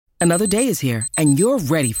Another day is here, and you're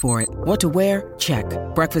ready for it. What to wear? Check.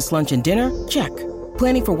 Breakfast, lunch, and dinner? Check.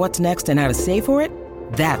 Planning for what's next and how to save for it?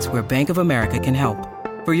 That's where Bank of America can help.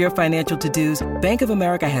 For your financial to-dos, Bank of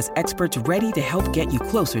America has experts ready to help get you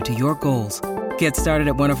closer to your goals. Get started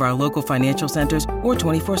at one of our local financial centers or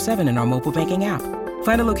 24/7 in our mobile banking app.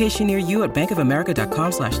 Find a location near you at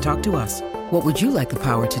bankofamerica.com/talktous. What would you like the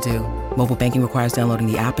power to do? Mobile banking requires downloading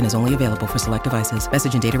the app and is only available for select devices.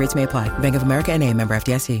 Message and data rates may apply. Bank of America N.A., member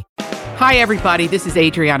FDIC. Hi, everybody. This is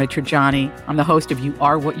Adriana Trajani. I'm the host of You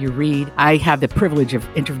Are What You Read. I have the privilege of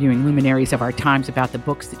interviewing luminaries of our times about the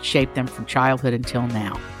books that shaped them from childhood until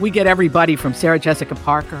now. We get everybody from Sarah Jessica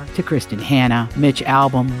Parker to Kristen Hanna, Mitch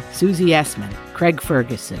Albom, Susie Essman, Craig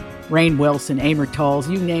Ferguson, Rainn Wilson, Amor Tolls,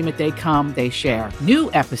 you name it, they come, they share.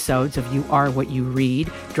 New episodes of You Are What You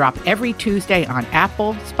Read drop every Tuesday on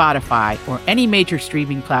Apple, Spotify, or any major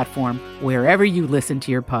streaming platform wherever you listen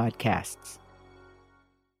to your podcasts.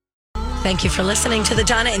 Thank you for listening to the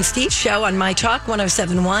Donna and Steve Show on My Talk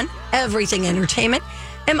 107.1, Everything Entertainment.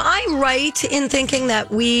 Am I right in thinking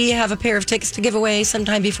that we have a pair of tickets to give away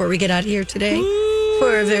sometime before we get out of here today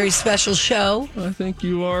for a very special show? I think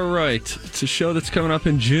you are right. It's a show that's coming up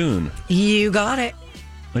in June. You got it.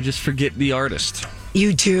 I just forget the artist.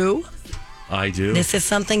 You do? I do. This is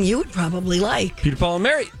something you would probably like. Peter, Paul, and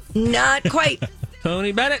Mary. Not quite.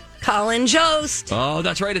 Tony Bennett. Colin Jost. Oh,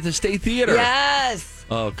 that's right, at the State Theater. Yes.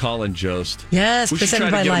 Oh, Colin Jost. Yes, we should presented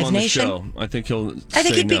try to by get him Live on Nation. The show. I think I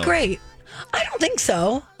think he'd be great. I don't think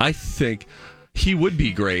so. I think he would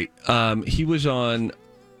be great. He was on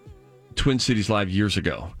Twin Cities Live years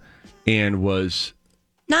ago and was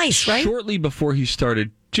nice, right? Shortly before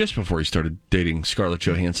just before he started dating Scarlett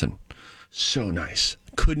Johansson. So nice.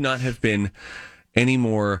 Could not have been any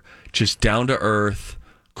more just down to earth,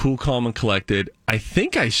 cool, calm, and collected. I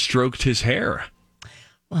think I stroked his hair.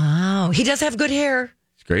 Wow. He does have good hair.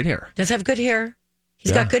 It's great hair. Does have good hair.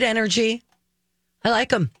 He's got good energy. I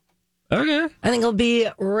like him. Okay. I think he'll be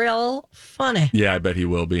real funny. Yeah, I bet he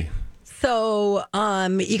will be. So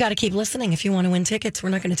you got to keep listening if you want to win tickets. We're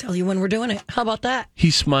not going to tell you when we're doing it. How about that?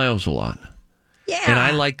 He smiles a lot. Yeah. And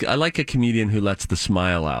I like a comedian who lets the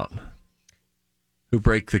smile out, who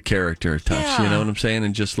break the character touch. Yeah. You know what I'm saying?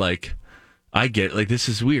 And just like, I get like, this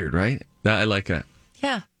is weird, right? I like that.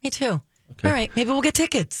 Yeah, me too. Okay. All right, maybe we'll get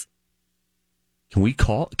tickets. Can we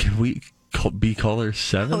be caller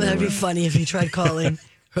 7? Oh, that'd be funny if he tried calling.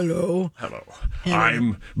 Hello. Hello.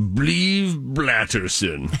 I'm Believe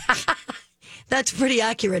Blatterson. That's pretty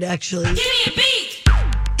accurate, actually. Give me a beat!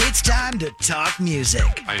 It's time to talk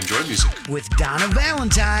music. I enjoy music. With Donna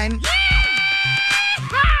Valentine.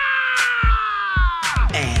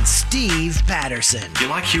 And Steve Patterson. You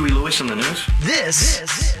like Huey Lewis in the news? This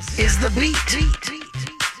is The Beat.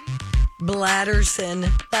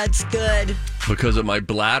 Blatterson. That's good. Because of my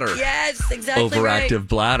bladder. Yes, exactly. Overactive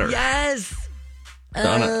bladder. Yes.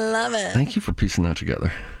 Donna, I love it. Thank you for piecing that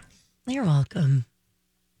together. You're welcome.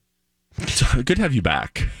 Good to have you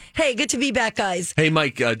back. Hey, good to be back, guys. Hey,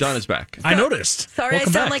 Mike, Donna's back. I noticed. Sorry Welcome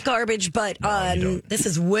I sound back. like garbage, but this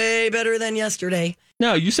is way better than yesterday.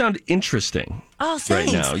 No, you sound interesting. Oh,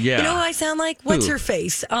 thanks. Right now, yeah. You know who I sound like? What's Who? her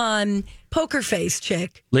face? Poker face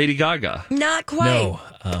chick. Lady Gaga. Not quite. No.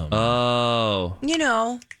 Oh. You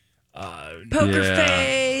know. Poker yeah.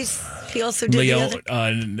 face. She also did Leo, the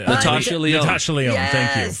other. Natasha Lyonne. Natasha Lyonne,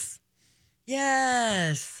 thank you.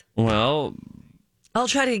 Yes. Well, I'll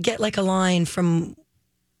try to get like a line from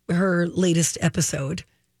her latest episode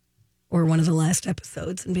or one of the last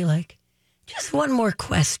episodes and be like, just one more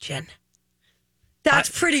question. That's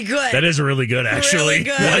pretty good. That is really good, actually. Really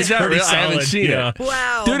good. That's is that pretty real? I haven't solid. seen Yeah. it.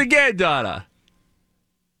 Wow. Do it again, Donna.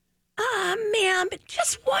 Ma'am,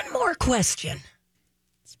 just one more question.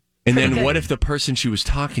 And Pretty then good. what if the person she was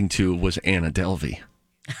talking to was Anna Delvey?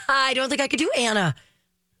 I don't think I could do Anna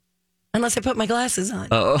unless I put my glasses on.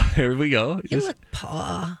 Oh, here we go. You look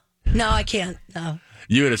paw. No, I can't. No.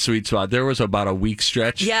 You had a sweet spot. There was about a week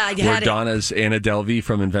stretch Yeah, I where had it. Donna's Anna Delvey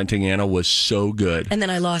from Inventing Anna was so good. And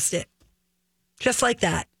then I lost it. Just like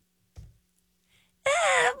that.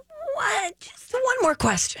 What? Just one more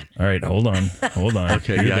question. All right, hold on.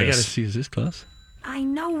 Okay, Hear yeah, I got to this. see. Is this close? I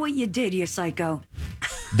know what you did, you psycho.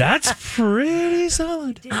 That's pretty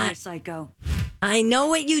solid. You psycho. I know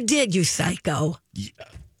what you did, you psycho.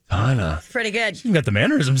 Donna. Pretty good. You got the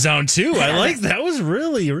mannerism sound, too. I like that. Was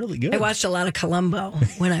really, really good. I watched a lot of Columbo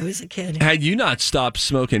when I was a kid. Had you not stopped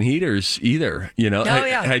smoking heaters either, you know,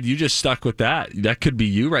 yeah. had you just stuck with that, that could be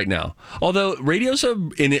you right now. Although radio's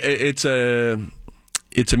it's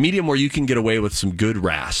a medium where you can get away with some good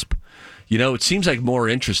rasp. You know, it seems like more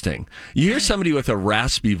interesting. You hear somebody with a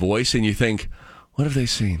raspy voice and you think, what have they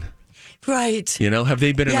seen? Right. You know, have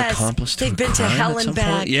they been an Yes, accomplice to they've a been to crime hell at and some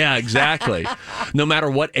back. point? Yeah, exactly. No matter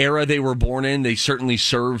what era they were born in, they certainly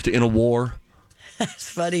served in a war. That's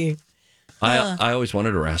funny. I always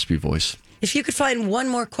wanted a raspy voice. If you could find one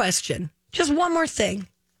more question, just one more thing.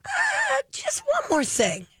 Just one more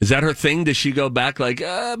thing. Is that her thing? Does she go back like,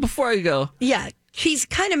 before I go? Yeah, she's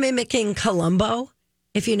kind of mimicking Columbo.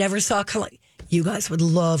 If you never saw Columbo, you guys would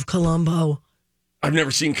love Columbo. I've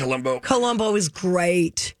never seen Columbo. Columbo is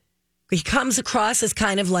great. He comes across as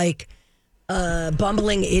kind of like a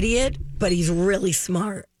bumbling idiot, but he's really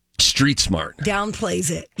smart. Street smart.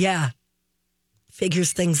 Downplays it. Yeah.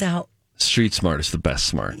 Figures things out. Street smart is the best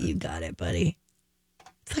smart. You got it, buddy.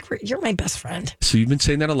 It's like you're my best friend. So you've been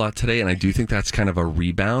saying that a lot today, and I do think that's kind of a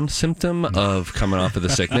rebound symptom of coming off of the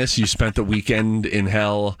sickness. You spent the weekend in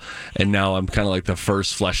hell, and now I'm kind of like the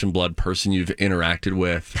first flesh and blood person you've interacted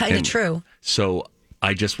with. Kind of And true. So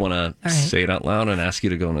I just want to say it out loud and ask you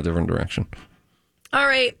to go in a different direction. All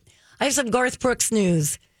right. I have some Garth Brooks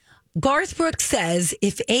news. Garth Brooks says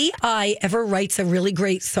if AI ever writes a really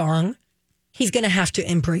great song, he's going to have to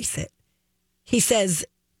embrace it. He says,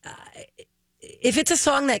 if it's a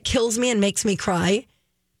song that kills me and makes me cry,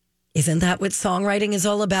 isn't that what songwriting is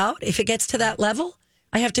all about? If it gets to that level,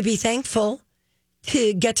 I have to be thankful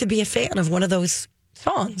to get to be a fan of one of those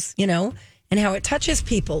songs, you know, and how it touches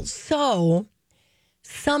people. So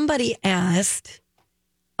somebody asked,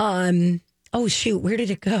 oh shoot, where did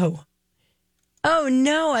it go? Oh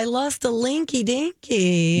no, I lost a linky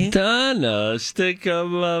dinky. Donna, stick a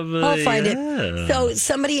lovely. I'll find it. So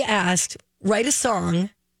somebody asked, write a song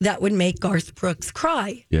that would make Garth Brooks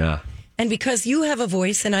cry. Yeah. And because you have a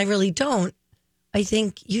voice and I really don't, I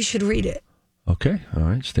think you should read it. Okay. All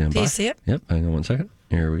right. Stand by. Do you see it? Yep. Hang on one second.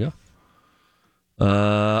 Here we go.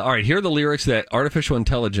 All right. Here are the lyrics that artificial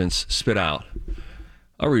intelligence spit out.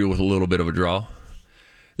 I'll read it with a little bit of a drawl.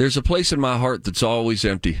 There's a place in my heart that's always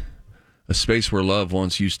empty, a space where love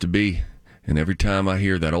once used to be. And every time I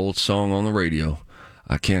hear that old song on the radio,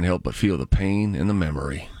 I can't help but feel the pain and the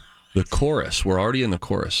memory. The chorus. We're already in the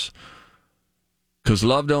chorus. 'Cause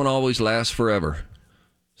love don't always last forever.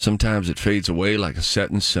 Sometimes it fades away like a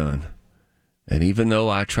setting sun. And even though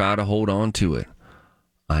I try to hold on to it,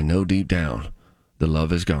 I know deep down the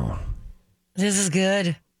love is gone. This is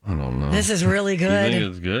good. I don't know. This is really You good. think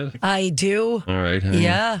it's good? I do. All right. Honey.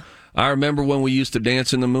 Yeah. I remember when we used to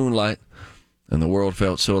dance in the moonlight and the world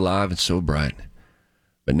felt so alive and so bright.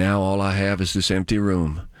 But now all I have is this empty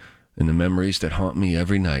room and the memories that haunt me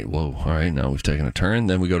every night. Whoa. All right. Now we've taken a turn.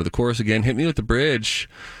 Then we go to the chorus again. Hit me with the bridge.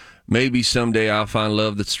 Maybe someday I'll find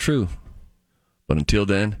love that's true. But until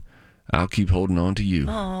then, I'll keep holding on to you.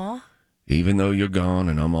 Aww. Even though you're gone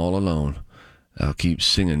and I'm all alone, I'll keep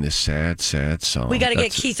singing this sad, sad song. We got to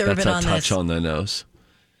get Keith Urban on That's a touch this. on the nose.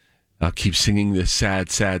 I'll keep singing this sad,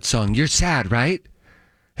 sad song. You're sad, right?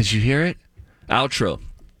 Did you hear it? Outro.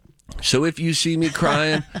 So if you see me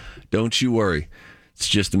crying, don't you worry. It's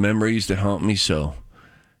just the memories that haunt me so.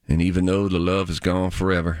 And even though the love is gone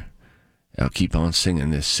forever, I'll keep on singing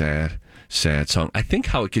this sad, sad song. I think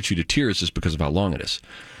how it gets you to tears is because of how long it is.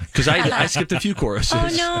 Because I skipped a few choruses. Oh,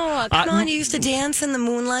 no. Come on. You used to dance in the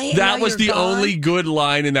moonlight. and That now was the you're gone? only good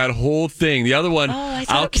line in that whole thing. The other one, I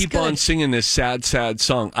thought I'll it was keep on good. singing this sad, sad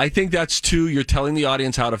song. I think that's two. You're telling the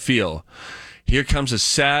audience how to feel. Here comes a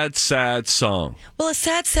sad, sad song. Well, a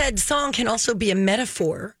sad, sad song can also be a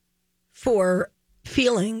metaphor for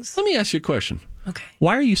feelings. Let me ask you a question. Okay.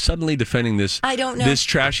 Why are you suddenly defending this? I don't know. This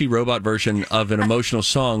trashy robot version of an emotional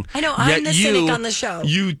song. I know, I'm yet the cynic on the show.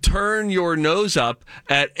 You turn your nose up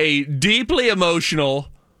at a deeply emotional,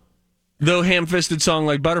 though ham-fisted song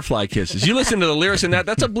like Butterfly Kisses. You listen to the lyrics in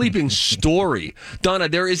that's a bleeping story. Donna,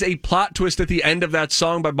 there is a plot twist at the end of that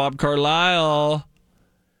song by Bob Carlyle.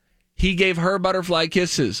 He gave her butterfly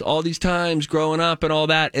kisses all these times growing up and all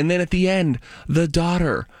that. And then at the end, the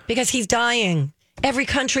daughter. Because he's dying. Every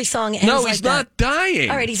country song ends No, like he's that. not dying.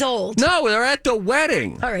 All right, he's old. No, they're at the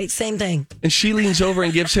wedding. All right, same thing. And she leans over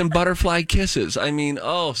and gives him butterfly kisses. I mean,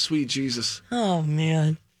 oh, sweet Jesus. Oh,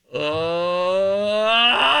 man.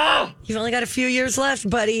 Oh, You've only got a few years left,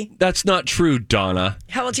 buddy. that's not true, Donna.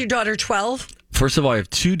 How old's your daughter? 12? First of all, I have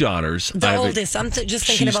two daughters. The oldest. I'm just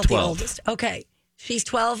thinking She's about 12. the oldest. Okay. She's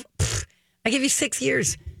 12. Pfft, I give you 6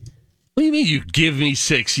 years. What do you mean you give me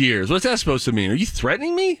 6 years? What's that supposed to mean? Are you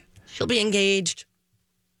threatening me? She'll be engaged.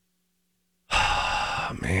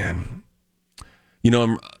 Oh, man. You know,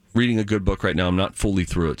 I'm reading a good book right now. I'm not fully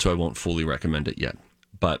through it, so I won't fully recommend it yet.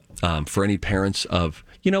 But for any parents of,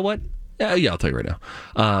 you know what? Yeah, I'll tell you right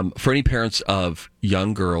now. For any parents of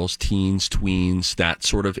young girls, teens, tweens, that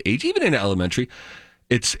sort of age, even in elementary,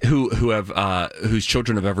 it's who have whose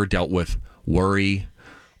children have ever dealt with worry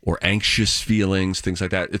or anxious feelings, things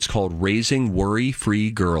like that. It's called Raising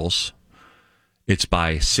Worry-Free Girls. It's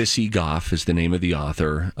by Sissy Goff is the name of the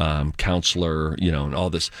author, counselor, and all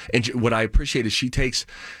this. And what I appreciate is she takes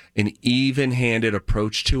an even-handed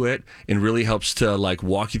approach to it and really helps to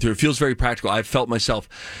walk you through. It feels very practical. I've felt myself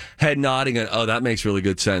head nodding and, oh, that makes really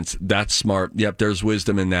good sense. That's smart. Yep, there's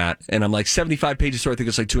wisdom in that. And I'm 75 pages through. I think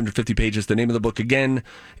it's 250 pages. The name of the book, again,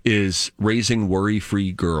 is Raising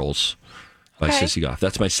Worry-Free Girls by Sissy Goff.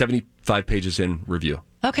 That's my 75 pages in review.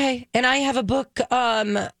 Okay. And I have a book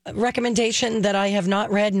recommendation that I have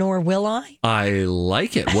not read, nor will I. I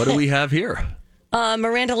like it. What do we have here?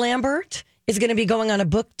 Miranda Lambert is going to be going on a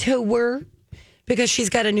book tour because she's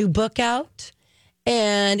got a new book out.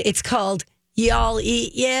 And it's called Y'all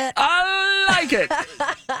Eat Yet? I like it.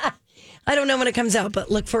 I don't know when it comes out,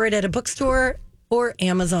 but look for it at a bookstore or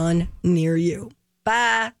Amazon near you.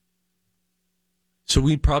 Bye. So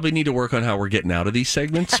we probably need to work on how we're getting out of these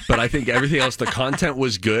segments, but I think everything else, the content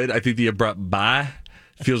was good. I think the abrupt bye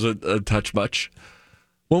feels a touch much.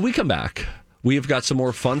 When we come back, we have got some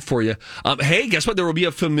more fun for you. Hey, guess what? There will be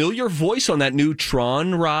a familiar voice on that new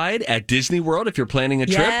Tron ride at Disney World if you're planning a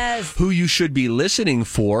trip, who you should be listening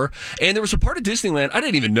for. And there was a part of Disneyland, I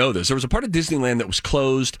didn't even know this, there was a part of Disneyland that was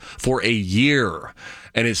closed for a year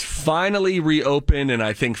and is finally reopened, and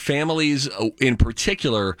I think families in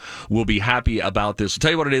particular will be happy about this. I'll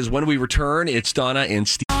tell you what it is when we return. It's Donna and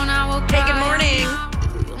Steve. Hey, good morning.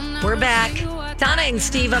 We're back. Donna and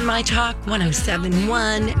Steve on My Talk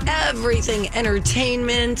 107.1, Everything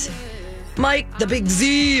Entertainment. Mike, the Big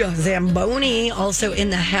Z, Zamboni, also in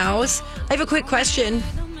the house. I have a quick question.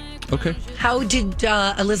 Okay. How did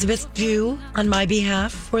Elizabeth do on my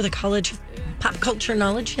behalf for the College of Pop Culture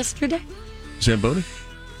Knowledge yesterday? Zamboni?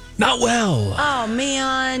 Not well. Oh,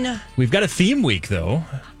 man. We've got a theme week, though.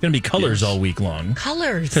 Going to be colors all week long.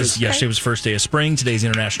 Colors. Because yesterday was first day of spring. Today's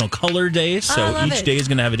International Color Day. So each day is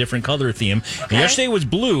going to have a different color theme. And yesterday was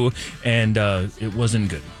blue, and it wasn't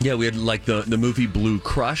good. Yeah, we had the movie Blue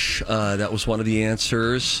Crush. That was one of the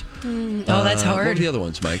answers. Oh, that's hard. What were the other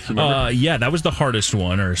ones, Mike? You remember? Yeah, that was the hardest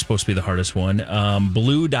one, or supposed to be the hardest one.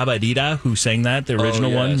 Blue Dabadida, who sang that, the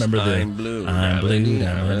original one. Remember I'm blue. I'm blue.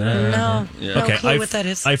 No. Yeah. No Okay, clue what that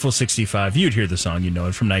is. Eiffel 65. You'd hear the song, you know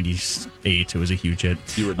it, from 98. It was a huge hit.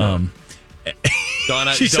 You would know.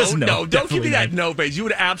 Donna, She says no, don't give me definitely that not. no face. You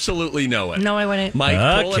would absolutely know it. No, I wouldn't. Mike,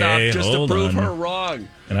 pull it Okay, up just to hold prove on. her wrong.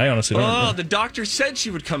 And I honestly don't know. The doctor said she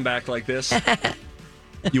would come back like this.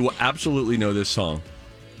 You will absolutely know this song.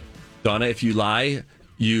 Donna, if you lie,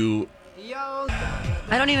 you...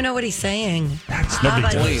 I don't even know what he's saying. That's Nobody the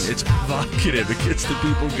does. point. It's provocative. It gets the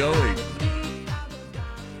people going.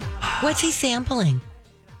 What's he sampling?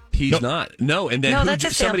 He's not. No, and then No, that's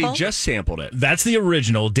a somebody sample. just sampled it. That's the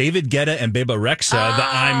original. David Guetta and Beba Rexha. The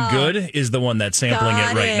I'm Good is the one that's sampling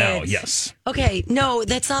Got it right it. now. Yes. Okay, no,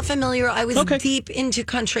 that's not familiar. I was Okay. deep into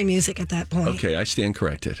country music at that point. Okay, I stand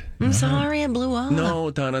corrected. I'm sorry, I blew up.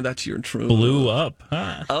 No, Donna, that's your truth. Blew up.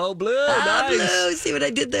 Huh. Oh, blue. Ah, Nice. blue. See what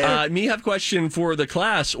I did there? Me have question for the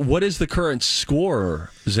class. What is the current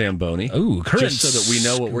score, Zamboni? Ooh, current Just so that we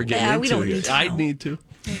know what we're getting Yeah, into. we don't here. need to I know. need to.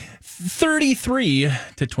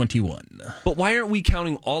 33-21. But why aren't we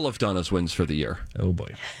counting all of Donna's wins for the year? Oh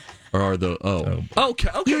boy. Or are the okay?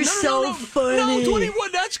 You're no, so funny. No,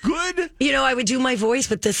 21. That's good. You know, I would do my voice,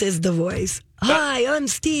 but this is the voice. Hi, I'm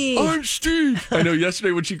Steve. I'm Steve. I know.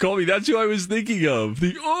 Yesterday when she called me, that's who I was thinking of.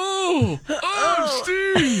 I'm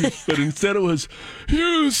Steve. But instead it was,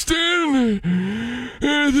 Houston.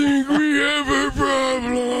 I think we have a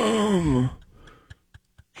problem.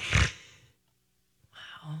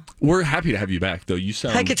 We're happy to have you back, though. You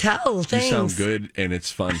sound I could tell. You Thanks. sound good, and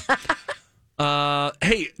it's fun.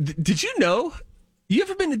 Hey, did you know you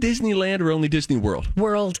ever been to Disneyland or only Disney World?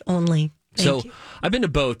 World only. Thank you. I've been to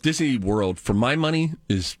both. Disney World, for my money,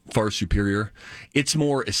 is far superior. It's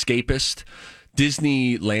more escapist.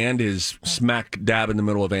 Disneyland is smack dab in the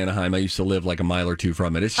middle of Anaheim. I used to live like a mile or two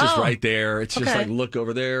from it. It's just right there. It's just like, look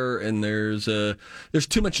over there, and there's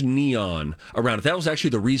too much neon around it. That was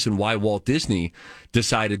actually the reason why Walt Disney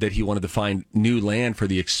decided that he wanted to find new land for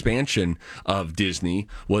the expansion of Disney.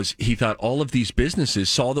 Was he thought all of these businesses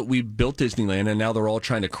saw that we built Disneyland, and now they're all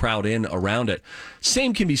trying to crowd in around it.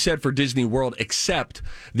 Same can be said for Disney World, except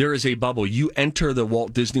there is a bubble. You enter the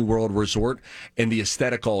Walt Disney World Resort, and the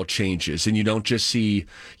aesthetic all changes, and you don't just see,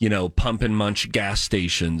 pump and munch gas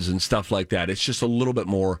stations and stuff like that. It's just a little bit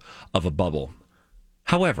more of a bubble.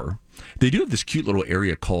 However, they do have this cute little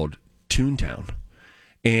area called Toontown,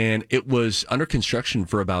 and it was under construction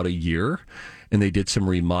for about a year, and they did some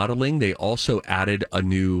remodeling. They also added a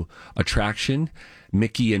new attraction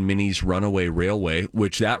Mickey and Minnie's Runaway Railway,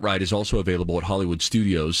 which that ride is also available at Hollywood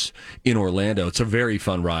Studios in Orlando. It's a very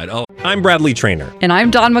fun ride. Oh, I'm Bradley Trainer. And I'm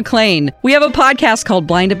Don McClain. We have a podcast called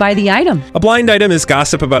Blinded by the Item. A blind item is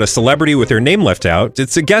gossip about a celebrity with their name left out.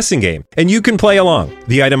 It's a guessing game, and you can play along.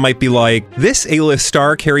 The item might be like, this A-list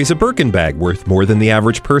star carries a Birkin bag worth more than the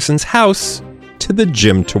average person's house to the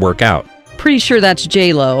gym to work out. Pretty sure that's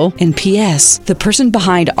J-Lo. And P.S. the person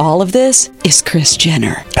behind all of this is Kris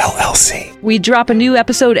Jenner, LLC. We drop a new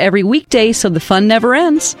episode every weekday so the fun never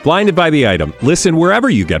ends. Blinded by the Item. Listen wherever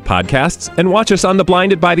you get podcasts and watch us on the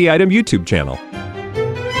Blinded by the Item YouTube channel.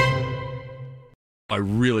 I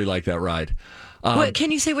really like that ride. What, can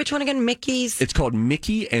you say which one again? Mickey's? It's called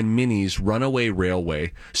Mickey and Minnie's Runaway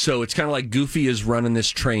Railway. So it's kind of like Goofy is running this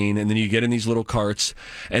train, and then you get in these little carts,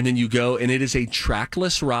 and then you go, and it is a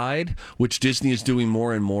trackless ride, which Disney is doing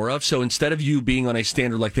more and more of. So instead of you being on a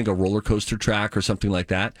standard, like think a roller coaster track or something like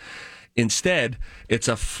that, instead, it's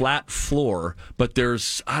a flat floor, but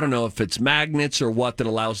there's, I don't know if it's magnets or what, that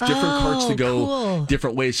allows different carts to go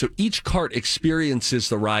different ways. So each cart experiences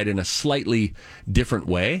the ride in a slightly different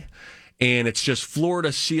way. And it's just floor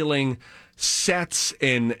to ceiling sets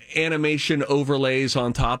and animation overlays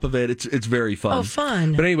on top of it. It's very fun. Oh,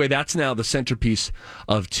 fun. But anyway, that's now the centerpiece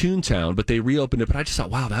of Toontown, but they reopened it. But I just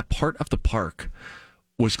thought, wow, that part of the park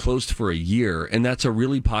was closed for a year. And that's a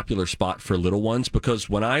really popular spot for little ones, because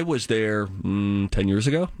when I was there 10 years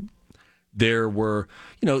ago, there were,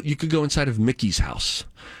 you could go inside of Mickey's house.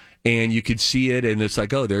 And you could see it, and it's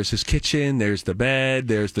like, oh, there's his kitchen, there's the bed,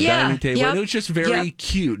 there's the dining table. Yep, and it was just very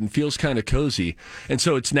cute and feels kind of cozy. And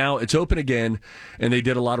so it's open again, and they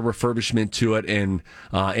did a lot of refurbishment to it and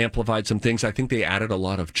amplified some things. I think they added a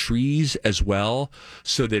lot of trees as well,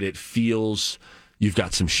 so that it feels you've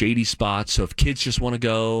got some shady spots. So if kids just want to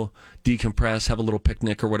go decompress, have a little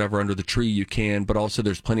picnic or whatever under the tree, you can. But also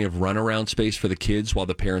there's plenty of runaround space for the kids while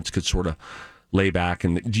the parents could sort of lay back,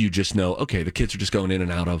 and you just know, okay, the kids are just going in and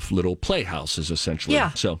out of little playhouses, essentially.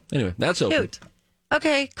 Yeah. So anyway, that's open. Cute.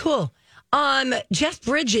 Okay, cool. Jeff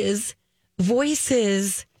Bridges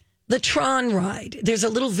voices the Tron ride. There's a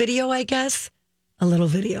little video, I guess.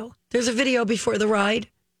 There's a video before the ride,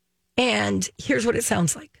 and here's what it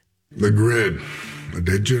sounds like. The grid, a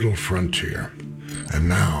digital frontier. And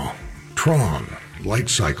now, Tron, Light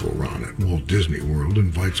Cycle Run at Walt Disney World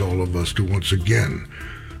invites all of us to once again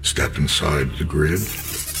step inside the grid.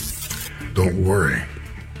 Don't worry.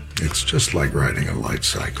 It's just like riding a light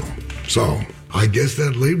cycle. So, I guess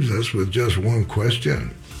that leaves us with just one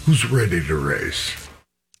question. Who's ready to race?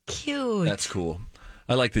 Cute. That's cool.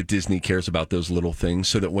 I like that Disney cares about those little things,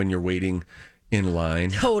 so that when you're waiting in line.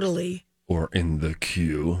 Totally. Or in the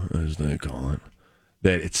queue, as they call it,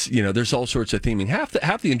 that it's, there's all sorts of theming.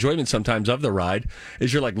 Half the enjoyment sometimes of the ride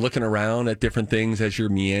is you're like looking around at different things as you're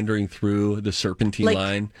meandering through the serpentine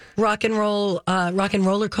line. Rock and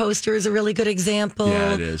Roller Coaster is a really good example.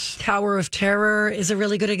 Yeah, it is. Tower of Terror is a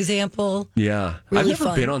really good example. Yeah. Really I've never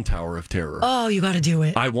fun. been on Tower of Terror. Oh, you got to do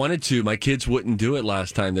it. I wanted to. My kids wouldn't do it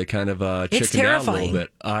last time. They kind of chickened out a little bit.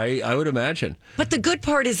 I would imagine. But the good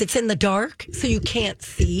part is it's in the dark, so you can't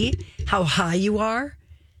see how high you are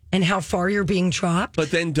and how far you're being dropped.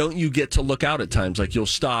 But then don't you get to look out at times? Like you'll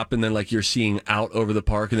stop and then like you're seeing out over the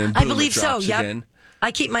park, and then boom, I believe it drops so. again.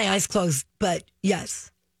 I keep my eyes closed, but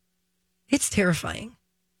yes, it's terrifying.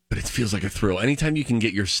 But it feels like a thrill. Anytime you can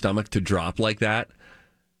get your stomach to drop like that,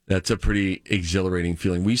 that's a pretty exhilarating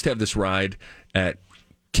feeling. We used to have this ride at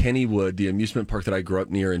Kennywood, the amusement park that I grew up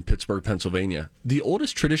near in Pittsburgh, Pennsylvania. The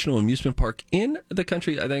oldest traditional amusement park in the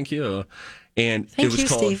country, I thank you. And it was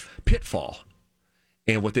called Steve. Pitfall.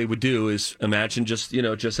 And what they would do is imagine just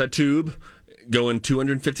a tube going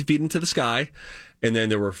 250 feet into the sky. And then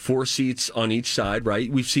there were 4 seats on each side,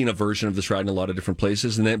 right? We've seen a version of this ride in a lot of different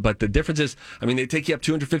places. But the difference is, they take you up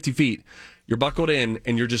 250 feet. You're buckled in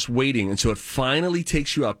and you're just waiting. And so it finally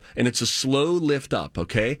takes you up, and it's a slow lift up,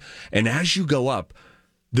 okay? And as you go up,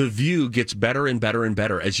 the view gets better and better and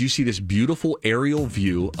better as you see this beautiful aerial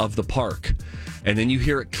view of the park. And then you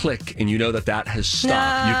hear it click, and you know that has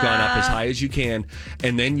stopped. You've gone up as high as you can,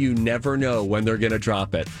 and then you never know when they're going to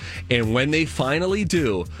drop it. And when they finally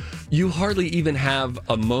do, you hardly even have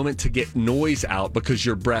a moment to get noise out because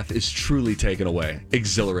your breath is truly taken away.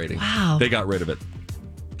 Exhilarating. Wow. They got rid of it.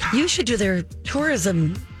 You should do their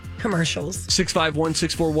tourism commercials.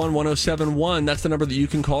 651-641-1071. That's the number that you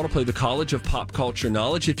can call to play the College of Pop Culture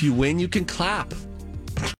Knowledge. If you win, you can clap.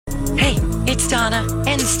 Hey, it's Donna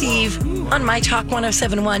and Steve on My Talk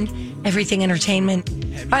 1071, Everything Entertainment.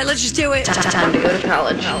 All right, let's just do it. Time to go to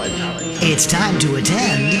college. It's time to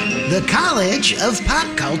attend the College of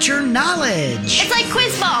Pop Culture Knowledge. It's like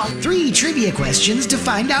quiz ball. 3 trivia questions to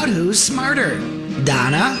find out who's smarter.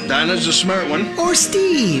 Donna? Donna's a smart one. Or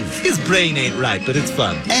Steve? His brain ain't right, but it's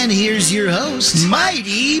fun. And here's your host,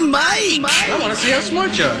 Mighty Mike. I want to see how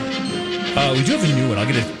smart you are. We do have a new one. I'll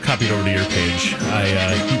get it copied over to your page.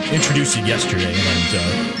 I introduced it yesterday,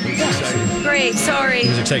 and Great, sorry. it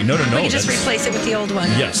was exciting. No, We can just that's- replace it with the old one.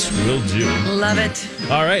 Yes, we'll do. Love it.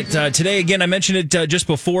 All right. Today, again, I mentioned it just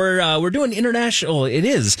before. We're doing it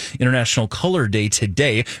is International Color Day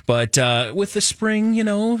today. But with the spring,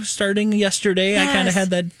 starting yesterday, I kind of had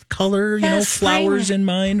that color, flowers in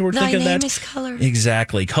mind. We're thinking name that. is color.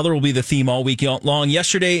 Exactly. Color will be the theme all week long.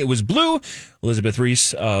 Yesterday, it was blue. Elizabeth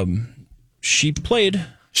Reese, she played.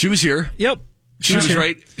 She was here. Yep. She was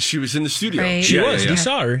right. She was in the studio. Right. She Yeah, was. yeah. We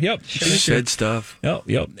saw her. Yep. She said stuff. Yep.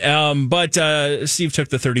 But Steve took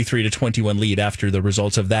the 33-21 lead after the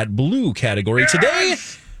results of that blue category. Yes! Today,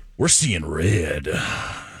 we're seeing red.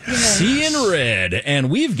 Yes. Seeing red. And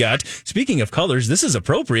we've got, speaking of colors, this is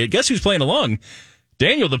appropriate. Guess who's playing along?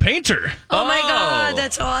 Daniel the painter. Oh, my God.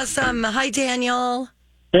 That's awesome. Hi, Daniel.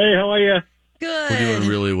 Hey, how are you? Good. We're doing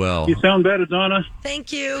really well. You sound better, Donna.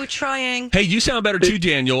 Thank you. Trying. Hey, you sound better too,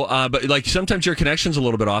 Daniel. But sometimes your connection's a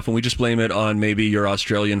little bit off, and we just blame it on maybe your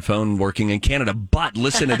Australian phone working in Canada. But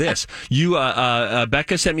listen to this: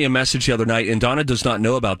 Becca sent me a message the other night, and Donna does not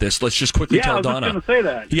know about this. Let's just quickly tell Donna. I was just going to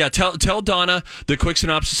say that. Yeah, tell Donna the quick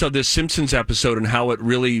synopsis of this Simpsons episode and how it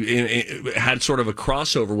really had sort of a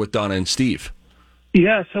crossover with Donna and Steve.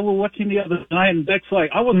 Yeah, so we're watching the other night, and Beck's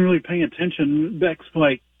like, I wasn't really paying attention. Beck's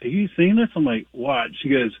like, have you seen this? I'm like, what? She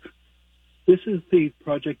goes, this is the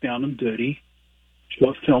Project Down and Dirty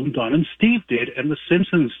short film Donna and Steve did, and The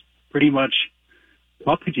Simpsons pretty much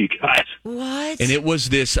copied you guys. What? And it was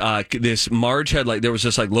this Marge had there was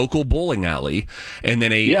this local bowling alley, and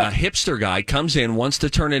then a hipster guy comes in, wants to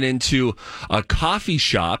turn it into a coffee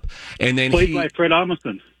shop, and then Played by Fred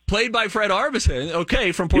Armisen. Played by Fred Armisen,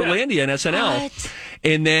 okay, from Portlandia and SNL. What?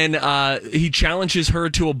 And then he challenges her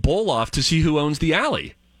to a bowl-off to see who owns the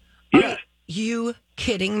alley. Yeah. Are you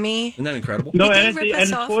kidding me? Isn't that incredible? No, Did they and, rip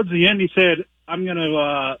us off? towards the end he said, I'm going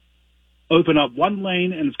to open up one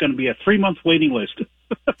lane, and it's going to be a 3-month waiting list.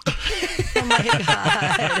 Oh, my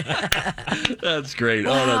God. That's great.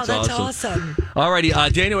 Wow, oh, that's awesome. All righty.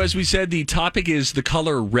 Daniel, as we said, the topic is the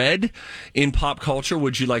color red in pop culture.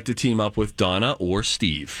 Would you like to team up with Donna or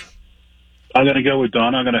Steve? I'm going to go with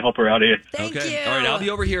Donna. I'm going to help her out here. Thank you. All right, I'll be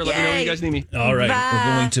over here. Let me know when you guys need me. All right. Bye.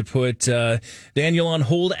 We're going to put Daniel on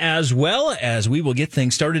hold as well as we will get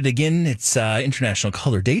things started again. It's International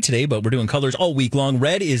Color Day today, but we're doing colors all week long.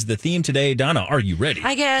 Red is the theme today. Donna, are you ready?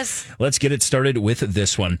 I guess. Let's get it started with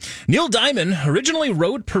this one. Neil Diamond originally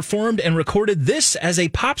wrote, performed, and recorded this as a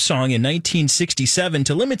pop song in 1967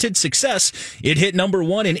 to limited success. It hit number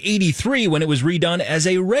 1 in 83 when it was redone as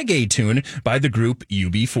a reggae tune by the group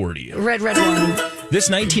UB40. Red one. This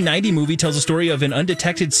 1990 movie tells a story of an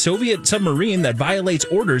undetected Soviet submarine that violates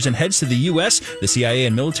orders and heads to the U.S. The CIA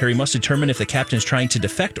and military must determine if the captain is trying to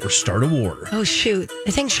defect or start a war. Oh, shoot. I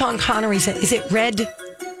think Sean Connery's in. Is it Reds?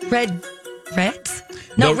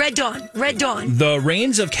 No, Red Dawn. Red Dawn. The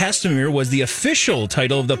Reigns of Castamere was the official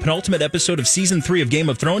title of the penultimate episode of Season 3 of Game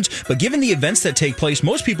of Thrones, but given the events that take place,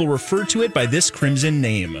 most people refer to it by this crimson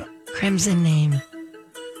name. Crimson name.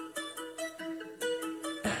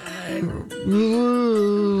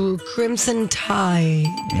 Crimson Tide.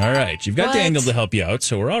 All right. You've got What? Daniel to help you out,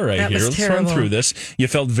 so we're all right That here. was Let's run terrible. through this. You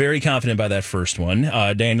felt very confident by that first one.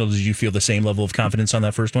 Daniel, did you feel the same level of confidence on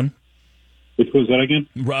that first one? Which was that again?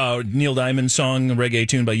 Neil Diamond song, reggae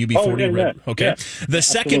tune by UB40. Oh, yeah. Okay. Yeah, The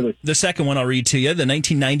second one I'll read to you. The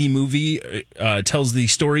 1990 movie tells the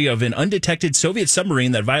story of an undetected Soviet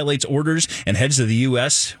submarine that violates orders and heads to the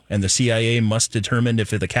U.S., and the CIA must determine if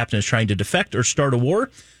the captain is trying to defect or start a war.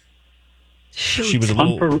 Shoot. She was a The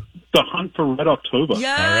little... Hunt for Red October.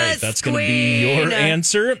 Yes, All right, that's going to be your Queen.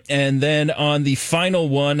 answer. And then on the final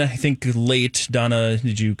one, I think late, Donna,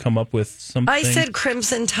 did you come up with something? I said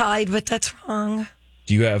Crimson Tide, but that's wrong.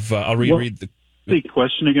 Do you have, I'll reread the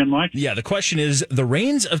question again, Mike? Yeah, the question is, The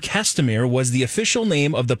Reigns of Castamere was the official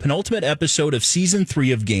name of the penultimate episode of Season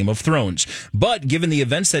 3 of Game of Thrones. But given the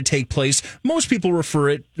events that take place, most people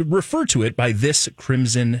refer to it by this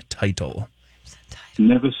crimson title.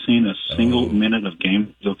 Never seen a single minute of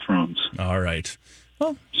Game of Thrones. All right.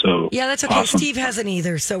 Well, so Yeah, that's okay. awesome. Steve hasn't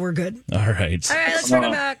either, so we're good. all right. All right, let's bring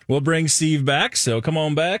him back. We'll bring Steve back, so come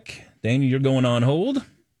on back. Daniel, you're going on hold.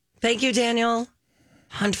 Thank you, Daniel.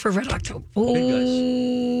 Hunt for Red October.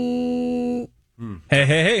 Ooh.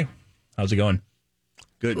 Hey. How's it going?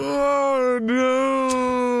 Good. Oh,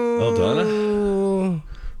 no. Well, Donna.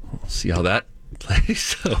 We'll see how that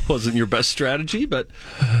plays. Wasn't your best strategy, but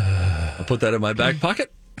I'll put that in my back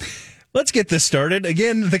pocket. Let's get this started.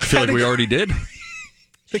 Again, I feel like we already did.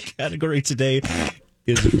 The category today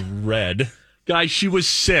is red. Guys, she was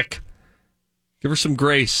sick. Give her some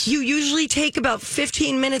grace. You usually take about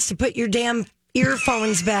 15 minutes to put your damn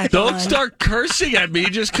earphones back on. Don't start cursing at me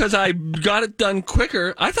just because I got it done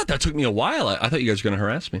quicker. I thought that took me a while. I thought you guys were going to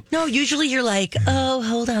harass me. No, usually you're like, oh,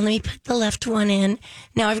 hold on, let me put the left one in.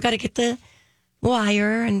 Now I've got to get the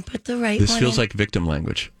wire and put the right one in. This feels like victim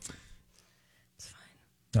language.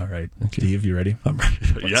 All right. Steve, you ready? I'm ready.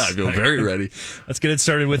 Yeah, I feel very ready. Let's get it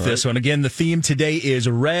started with this one. Again, the theme today is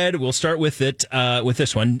red. We'll start with it with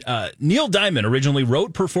this one. Neil Diamond originally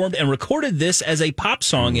wrote, performed, and recorded this as a pop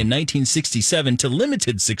song in 1967 to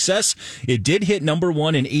limited success. It did hit number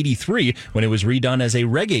 1 in 83 when it was redone as a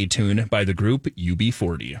reggae tune by the group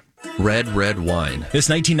UB40. Red, Red Wine. This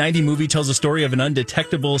 1990 movie tells the story of an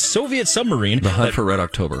undetectable Soviet submarine. The Hunt for Red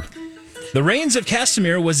October. The Rains of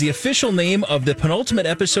Castamere was the official name of the penultimate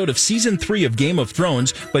episode of Season 3 of Game of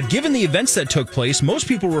Thrones, but given the events that took place, most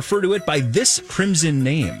people refer to it by this crimson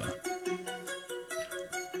name.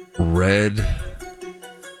 Red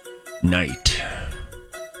Knight.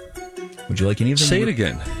 Would you like any of them? Say it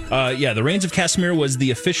again. Yeah, The Rains of Castamere was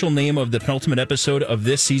the official name of the penultimate episode of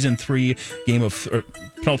this Season 3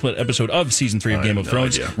 penultimate episode of Season 3 of Game of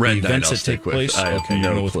Thrones. Idea. Red the Knight, events I'll that take stick with. place. I have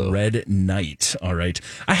no with clue. Red Knight. All right.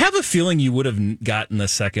 I have a feeling you would have gotten the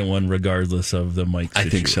second one regardless of the mic situation. I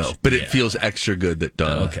think so. But it feels extra good that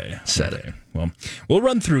Donna said it. Well, we'll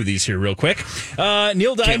run through these here real quick. Neil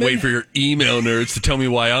Diamond. Can't wait for your email nerds to tell me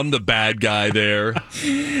why I'm the bad guy there.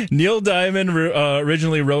 Neil Diamond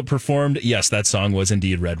originally wrote, performed. Yes, that song was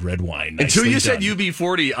indeed Red, Red Wine. Until Nicely you said done.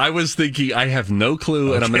 UB40, I was thinking, I have no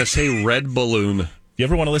clue, and I'm going to say Red Balloon. If you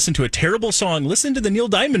ever want to listen to a terrible song, listen to the Neil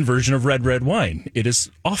Diamond version of Red, Red Wine. It is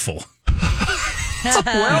awful.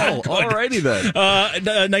 Well, alrighty then.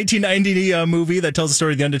 1990 movie that tells the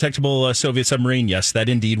story of the undetectable Soviet submarine. Yes, that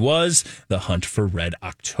indeed was The Hunt for Red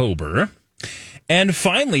October. And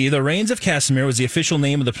finally, The Rains of Castamere was the official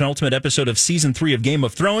name of the penultimate episode of Season 3 of Game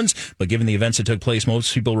of Thrones, but given the events that took place,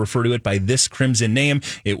 most people refer to it by this crimson name.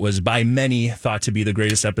 It was by many thought to be the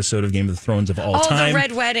greatest episode of Game of Thrones of all time. Oh, the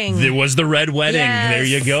Red Wedding. It was the Red Wedding. Yes. There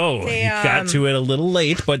you go. They, You got to it a little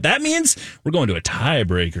late, but that means we're going to a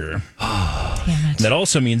tiebreaker. Damn it. That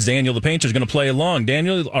also means Daniel the Painter is going to play along.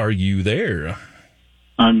 Daniel, are you there?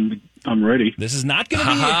 I'm ready. This is not going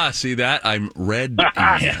to be... See that? I'm red.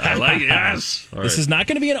 I like it. Yes. All This right. is not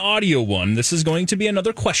going to be an audio one. This is going to be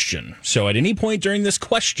another question. So at any point during this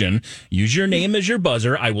question, use your name as your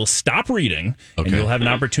buzzer. I will stop reading, and you'll have an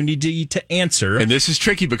opportunity to answer. And this is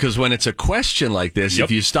tricky because when it's a question like this, if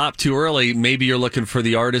you stop too early, maybe you're looking for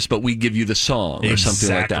the artist, but we give you the song or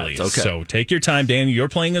something like that. Exactly. Okay. So take your time, Daniel. You're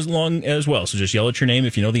playing as long as well. So just yell at your name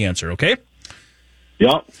if you know the answer, okay?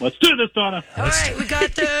 Yep. Let's do this, Donna. All right, we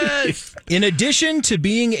got this. In addition to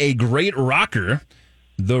being a great rocker,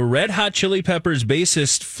 the Red Hot Chili Peppers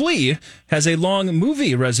bassist Flea has a long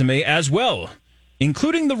movie resume as well,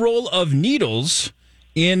 including the role of Needles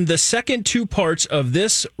in the second two parts of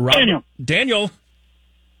this. Daniel.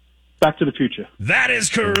 Back to the Future. That is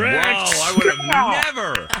correct. Wow, I would have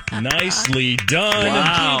never. Nicely done.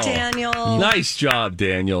 Wow. Thank you, Daniel. Nice job,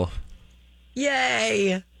 Daniel.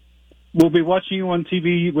 Yay. We'll be watching you on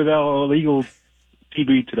TV with our illegal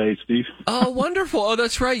TV today, Steve. Oh, wonderful. Oh,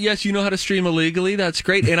 that's right. Yes, you know how to stream illegally. That's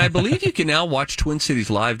great. And I believe you can now watch Twin Cities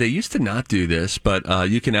Live. They used to not do this, but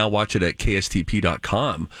you can now watch it at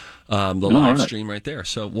KSTP.com. The live stream right there.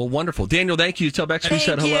 So, well, wonderful. Daniel, thank you. Tell Bex we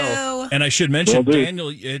said hello. And I should mention,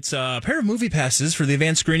 Daniel, it's a pair of movie passes for the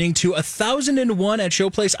advanced screening to 1001 at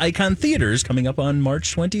Showplace Icon Theaters coming up on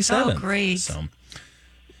March 27th. Oh, great. So,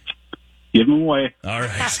 give them away. All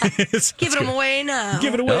right. Give them away now.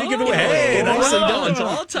 Give it away. Give it away. Hey, nicely done. It's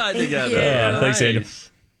all tied together. Yeah, thanks, Daniel.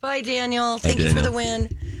 Bye, Daniel. Thank you for the win.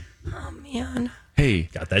 Oh, man. Hey,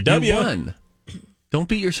 got that W. You won. Don't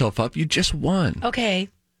beat yourself up. You just won. Okay.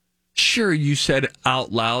 Sure, you said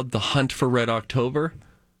out loud The Hunt for Red October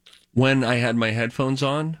when I had my headphones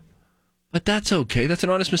on, but that's okay. That's an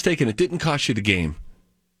honest mistake, and it didn't cost you the game.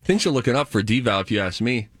 Things are looking up for D-Val, if you ask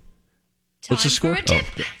me. What's the score?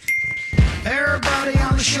 Everybody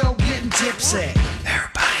on the show getting tipsy.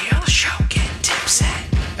 Everybody on the show getting tipsy.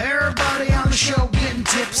 Everybody on the show getting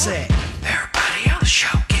tipsy. Everybody on the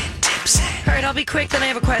show getting tipsy. All right, I'll be quick, then I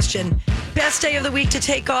have a question. Best day of the week to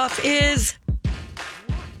take off is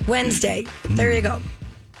Wednesday. There you go.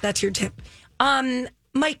 That's your tip.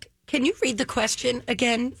 Mike, Can you read the question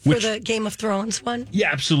again for the Game of Thrones one? Yeah,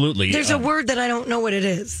 absolutely. There's a word that I don't know what it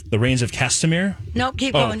is. The Reigns of Castamere? Nope,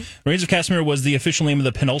 keep going. Reigns of Castamere was the official name of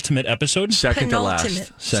the penultimate episode. Second to last.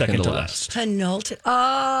 Penultimate.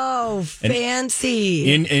 Oh,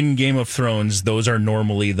 fancy. In Game of Thrones, those are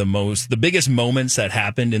normally the biggest moments that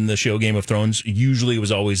happened in the show Game of Thrones. Usually it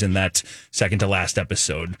was always in that second to last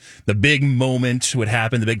episode. The big moment would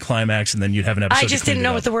happen, the big climax, and then you'd have an episode. I just didn't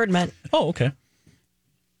know what the word meant. Oh, okay.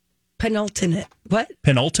 Penultimate. What?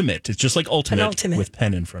 Penultimate. It's just like ultimate with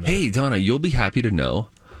pen in front of it. Hey, Donna, you'll be happy to know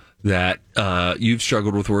that you've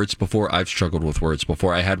struggled with words before. I've struggled with words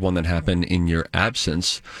before. I had one that happened in your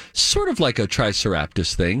absence, sort of like a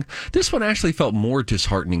Triceratops thing. This one actually felt more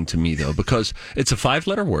disheartening to me, though, because it's a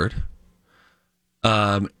 5-letter word.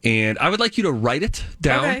 And I would like you to write it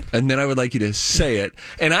down, and then I would like you to say it.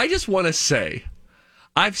 And I just want to say,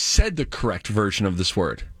 I've said the correct version of this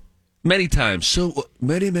word many times. So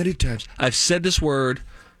many times. I've said this word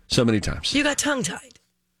so many times. You got tongue-tied.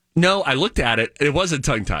 No, I looked at it. It wasn't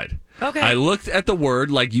tongue-tied. Okay. I looked at the word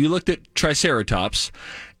like you looked at Triceratops,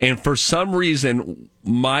 and for some reason,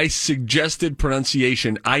 my suggested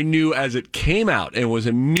pronunciation, I knew as it came out and was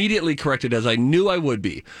immediately corrected as I knew I would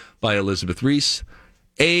be by Elizabeth Reese.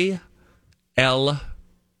 A-L-G-A-E.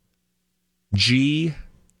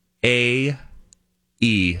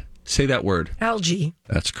 Say that word. Algae.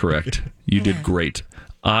 That's correct. You did great.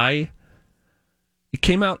 It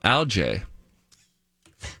came out algae.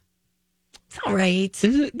 It's all right.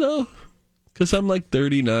 Is it, though? Because I'm like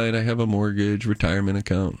 39. I have a mortgage, retirement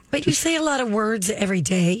account. But you say a lot of words every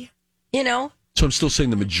day, you know? So I'm still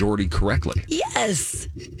saying the majority correctly. Yes.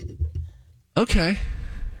 Okay.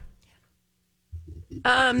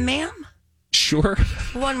 Ma'am? Sure.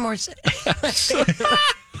 One more thing.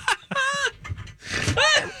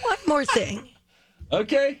 One more thing.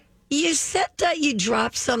 Okay. You said that you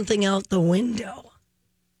dropped something out the window.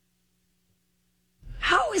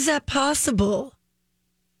 How is that possible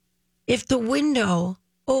if the window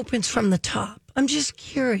opens from the top? I'm just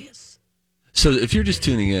curious. So if you're just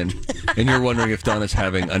tuning in and you're wondering if Donna's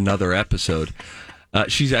having another episode,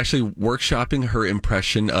 she's actually workshopping her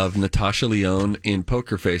impression of Natasha Lyonne in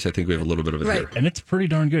Poker Face. I think we have a little bit of it here. And it's pretty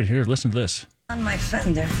darn good. Here, listen to this. On my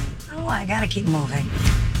fender. Oh, I gotta keep moving.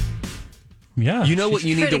 Yeah. You know what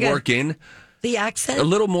you need to work in? The accent? A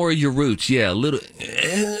little more of your roots. Yeah, a little.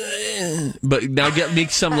 But now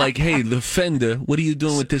make some like, hey, the fender. What are you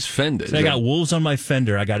doing with this fender? So I got wolves on my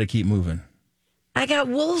fender. I got to keep moving. I got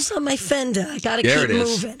wolves on my fender. I gotta keep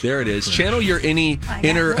moving. There it is. Channel your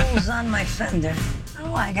inner. Wolves on my fender.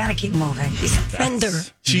 Oh, I gotta keep moving. Fender.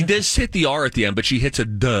 She does hit the R at the end, but she hits a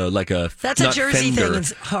duh like a. That's a Jersey thing.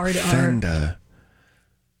 It's hard Fender.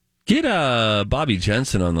 Get Bobby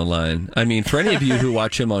Jensen on the line. I mean, for any of you who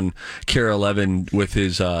watch him on KARE 11 with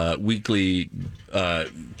his weekly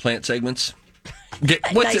plant segments,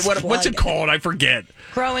 what's it called? I forget.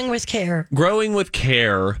 Growing with Care. Growing with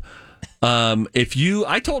Care.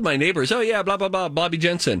 I told my neighbors, oh yeah, blah blah blah, Bobby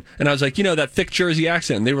Jensen, and I was like, that thick Jersey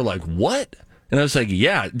accent, and they were like, what? And I was like,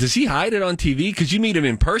 yeah, does he hide it on TV? Because you meet him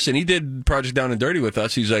in person. He did Project Down and Dirty with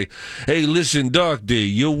us. He's like, hey, listen, Doc D,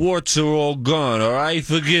 your warts are all gone, all right?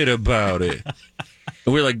 Forget about it.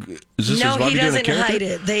 And we're like, is this no, Bobby he doesn't doing a hide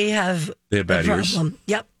it. They have bad ears?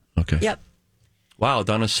 Yep. Okay. Yep. Wow,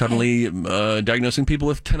 Donna's suddenly diagnosing people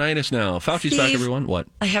with tinnitus now. Fauci's back, everyone. What?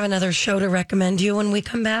 I have another show to recommend you when we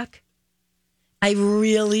come back. I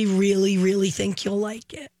really, really, really think you'll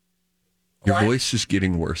like it. Your voice is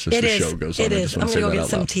getting worse as the show goes on. It is. I'm going to go get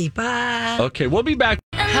some tea. Bye. Okay, we'll be back.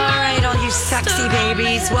 All right, all you sexy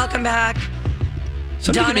babies. Welcome back.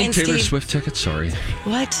 Somebody give me Taylor Swift tickets. Sorry.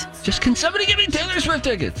 What? Can somebody give me Taylor Swift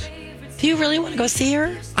tickets? Do you really want to go see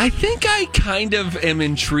her? I think I kind of am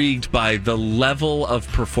intrigued by the level of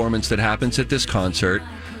performance that happens at this concert.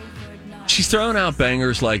 She's throwing out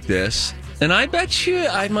bangers like this, and I bet you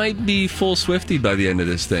I might be full Swiftie by the end of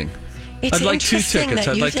this thing. It's I'd like 2 tickets.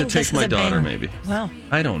 I'd like to this take my daughter, maybe. Wow.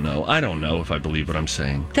 I don't know. I don't know if I believe what I'm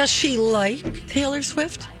saying. Does she like Taylor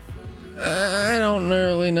Swift? I don't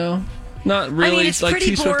really know. Not really. I mean, it's like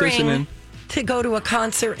pretty boring to go to a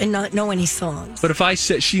concert and not know any songs. But if I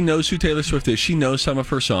said she knows who Taylor Swift is, she knows some of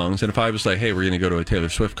her songs, and if I was like, hey, we're going to go to a Taylor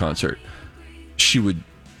Swift concert, she would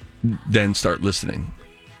then start listening.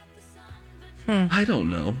 I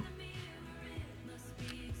don't know.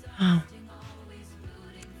 Oh.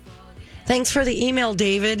 Thanks for the email,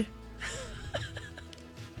 David.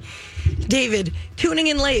 David, tuning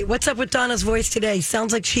in late. What's up with Donna's voice today?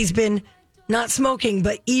 Sounds like she's been not smoking,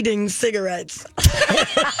 but eating cigarettes.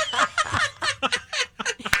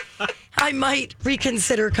 I might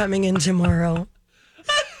reconsider coming in tomorrow.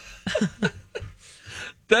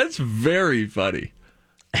 That's very funny.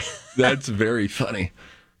 That's very funny.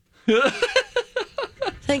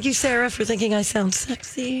 Thank you, Sarah, for thinking I sound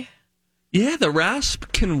sexy. Yeah, the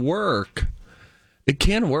rasp can work. It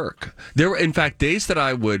can work. There were, in fact, days that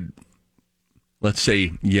I would, let's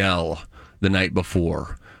say, yell the night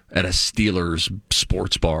before at a Steelers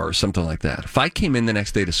sports bar or something like that. If I came in the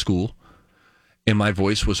next day to school and my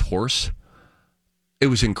voice was hoarse, it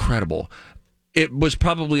was incredible. It was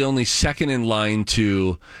probably only second in line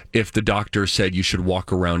to if the doctor said you should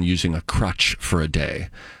walk around using a crutch for a day.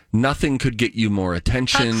 Nothing could get you more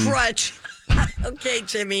attention. A crutch. Okay,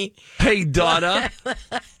 Jimmy. Hey, Donna.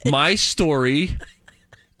 My story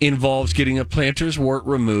involves getting a plantar's wart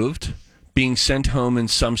removed, being sent home in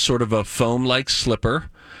some sort of a foam-like slipper,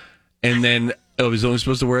 and then I was only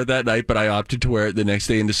supposed to wear it that night, but I opted to wear it the next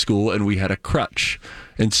day into school, and we had a crutch.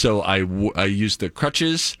 And so I used the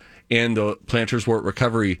crutches and the plantar's wart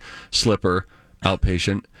recovery slipper,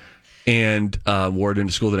 outpatient, and wore it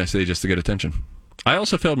into school the next day just to get attention. I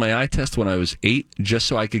also failed my eye test when I was 8 just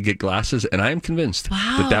so I could get glasses, and I am convinced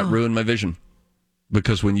that ruined my vision.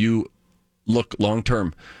 Because when you look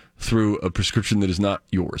long-term through a prescription that is not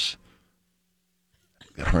yours,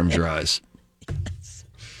 it harms your eyes. Yes.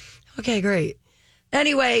 Okay, great.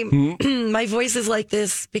 Anyway, my voice is like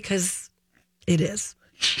this because it is.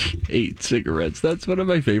 8 cigarettes. That's one of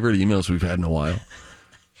my favorite emails we've had in a while.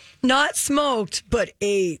 Not smoked, but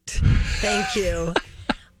 8. Thank you.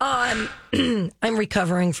 I'm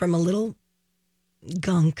recovering from a little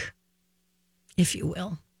gunk, if you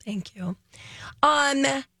will. Thank you.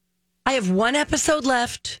 I have one episode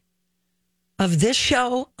left of this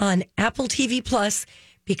show on Apple TV Plus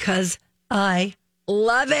because I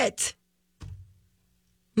love it.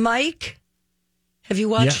 Mike, have you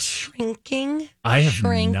watched Shrinking? I have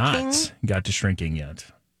not got to Shrinking yet.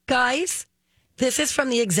 Guys, this is from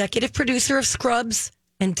the executive producer of Scrubs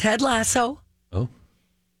and Ted Lasso. Oh.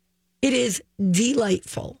 It is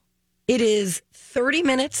delightful. It is 30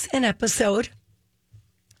 minutes an episode.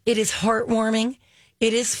 It is heartwarming.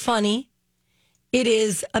 It is funny. It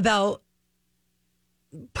is about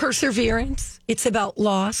perseverance. It's about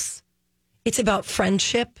loss. It's about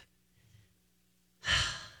friendship.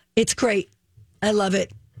 It's great. I love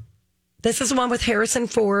it. This is the one with Harrison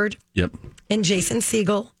Ford. Yep. And Jason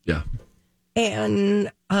Segel. Yeah.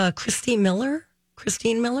 And Christine Miller.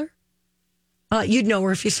 You'd know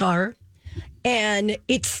her if you saw her. And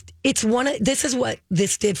it's one of, this is what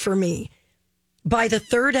this did for me. By the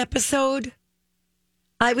third episode,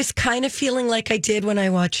 I was kind of feeling like I did when I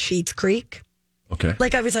watched Schitt's Creek. Okay.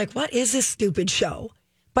 Like I was like, what is this stupid show?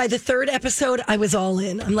 By the third episode, I was all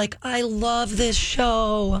in. I'm like, I love this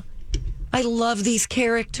show. I love these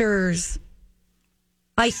characters.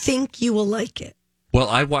 I think you will like it. Well,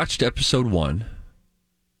 I watched episode 1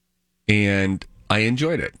 and I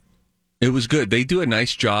enjoyed it. It was good. They do a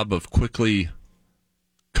nice job of quickly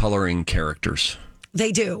coloring characters.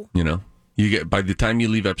 They do. You know, you get, by the time you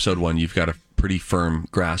leave episode 1, you've got a pretty firm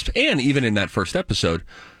grasp. And even in that first episode,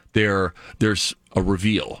 there's a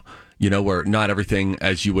reveal, you know, where not everything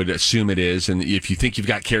as you would assume it is. And if you think you've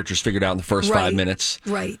got characters figured out in the first 5 minutes,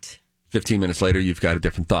 15 minutes later, you've got a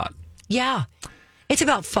different thought. Yeah. It's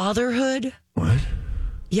about fatherhood. What?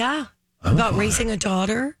 Yeah. About raising a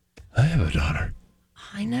daughter. I have a daughter.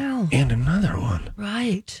 I know. And another one.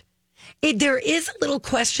 Right. There is a little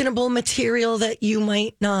questionable material that you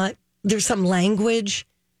might not, there's some language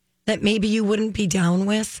that maybe you wouldn't be down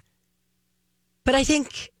with. But I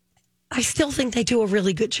still think they do a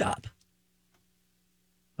really good job.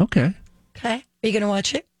 Okay. Okay. Are you going to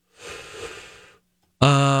watch it?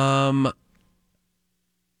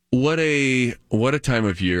 What a time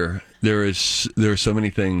of year. There are so many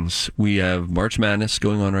things. We have March Madness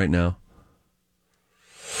going on right now.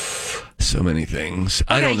 So many things.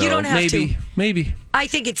 Okay, I don't know. You don't have Maybe. I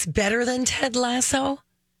think it's better than Ted Lasso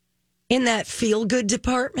in that feel-good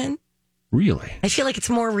department. Really? I feel like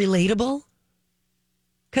it's more relatable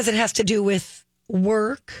because it has to do with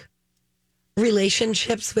work,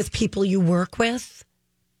 relationships with people you work with.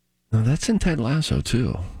 No, that's in Ted Lasso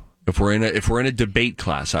too. If we're in a debate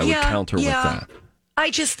class, I would counter with that.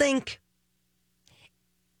 I just think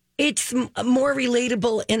it's more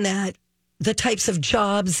relatable in that the types of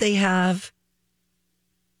jobs they have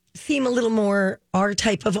seem a little more our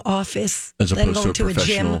type of office as than opposed going to a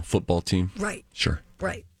professional gym. football team. Right. Sure.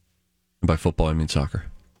 Right. And by football, I mean soccer.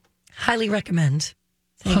 Highly recommend.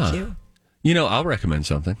 Thank you. You know, I'll recommend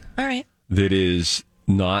something. All right. That is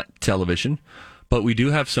not television, but we do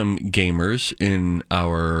have some gamers in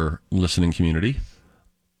our listening community.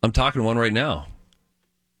 I'm talking to one right now.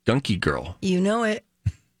 Gunky Girl. You know it.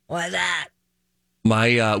 Why that?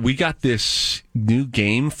 We got this new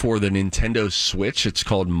game for the Nintendo Switch. It's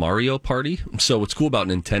called Mario Party. So what's cool about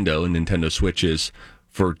Nintendo and Nintendo Switch is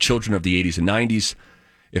for children of the 80s and 90s,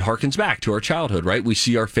 it harkens back to our childhood, right? We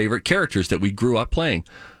see our favorite characters that we grew up playing.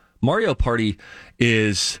 Mario Party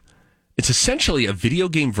it's essentially a video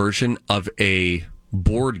game version of a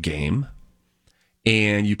board game.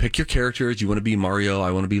 And you pick your characters. You want to be Mario.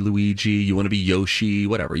 I want to be Luigi. You want to be Yoshi,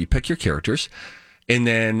 whatever. You pick your characters. And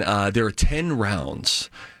then there are 10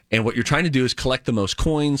 rounds. And what you're trying to do is collect the most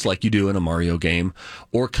coins like you do in a Mario game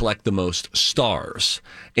or collect the most stars.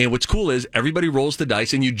 And what's cool is everybody rolls the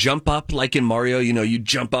dice and you jump up like in Mario. You know, you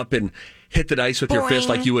jump up and hit the dice with your fist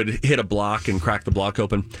like you would hit a block and crack the block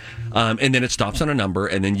open. And then it stops on a number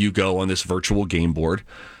and then you go on this virtual game board.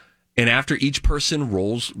 And after each person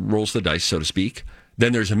rolls the dice, so to speak,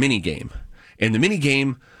 then there's a mini game. And the mini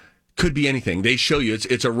game could be anything. They show you it's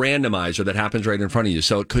a randomizer that happens right in front of you.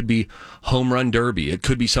 So it could be home run derby. It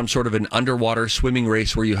could be some sort of an underwater swimming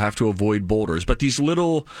race where you have to avoid boulders. But these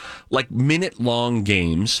little like minute-long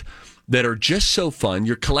games that are just so fun.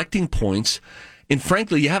 You're collecting points. And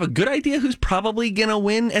frankly, you have a good idea who's probably going to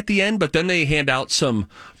win at the end. But then they hand out some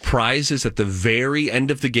prizes at the very end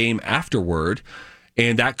of the game afterward.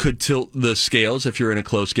 And that could tilt the scales if you're in a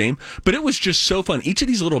close game. But it was just so fun. Each of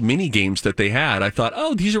these little mini games that they had, I thought,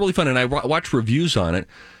 oh, these are really fun. And I watched reviews on it,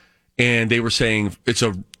 and they were saying it's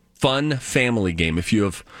a fun family game.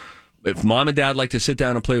 If mom and dad like to sit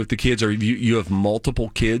down and play with the kids, or you have multiple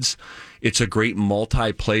kids, it's a great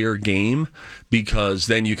multiplayer game because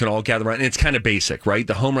then you can all gather around. And it's kind of basic, right?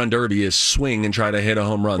 The home run derby is swing and try to hit a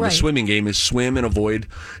home run. Right. The swimming game is swim and avoid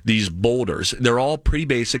these boulders. They're all pretty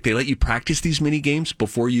basic. They let you practice these mini games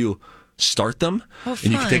before you start them. Oh,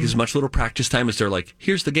 and you can take as much little practice time as they're like,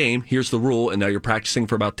 here's the game, here's the rule. And now you're practicing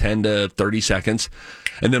for about 10 to 30 seconds.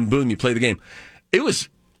 And then boom, you play the game. It was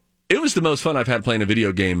the most fun I've had playing a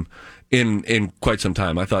video game in quite some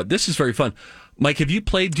time. I thought, this is very fun. Mike, do you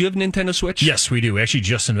have a Nintendo Switch? Yes, we do. We actually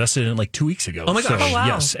just invested in it like 2 weeks ago. Oh my gosh. Oh, wow.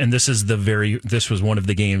 Yes, and this was one of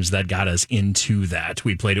the games that got us into that.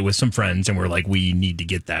 We played it with some friends and we're like, we need to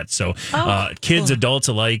get that. So kids, adults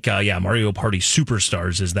alike, Mario Party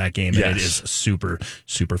Superstars is that game. Yes. And it is super,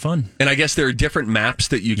 super fun. And I guess there are different maps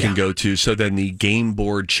that you can go to. So then the game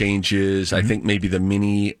board changes. Mm-hmm. I think maybe the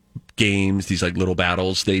mini games, these like little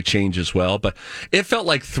battles, they change as well. But it felt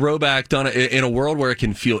like throwback done in a world where it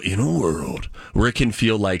can feel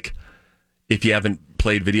like if you haven't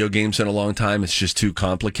played video games in a long time, it's just too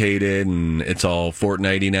complicated and it's all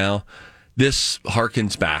Fortnite-y now. This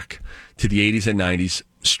harkens back to the 80s and 90s.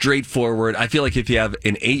 Straightforward. I feel like if you have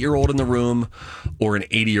an 8-year-old in the room or an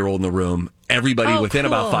 80-year-old in the room, everybody within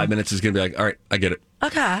about 5 minutes is going to be like, all right, I get it.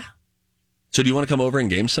 Okay. So do you want to come over and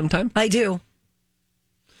game sometime? I do.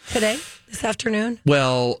 Today? This afternoon?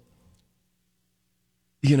 Well,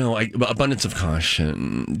 abundance of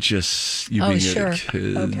caution. Just you being your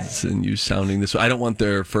kids and you sounding this way. I don't want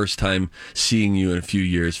their first time seeing you in a few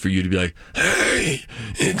years for you to be like, hey,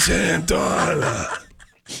 it's Aunt Darla.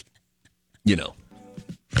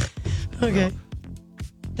 Okay.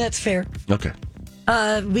 That's fair. Okay.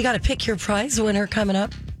 We got to pick your prize winner coming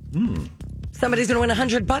up. Somebody's going to win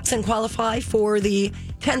 $100 and qualify for the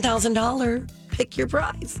 $10,000 pick your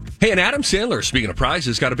prize. Hey, and Adam Sandler, speaking of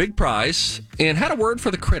prizes, got a big prize and had a word for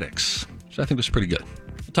the critics, which I think was pretty good.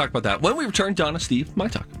 We'll talk about that when we return. Donna, Steve, My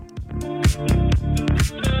Talk.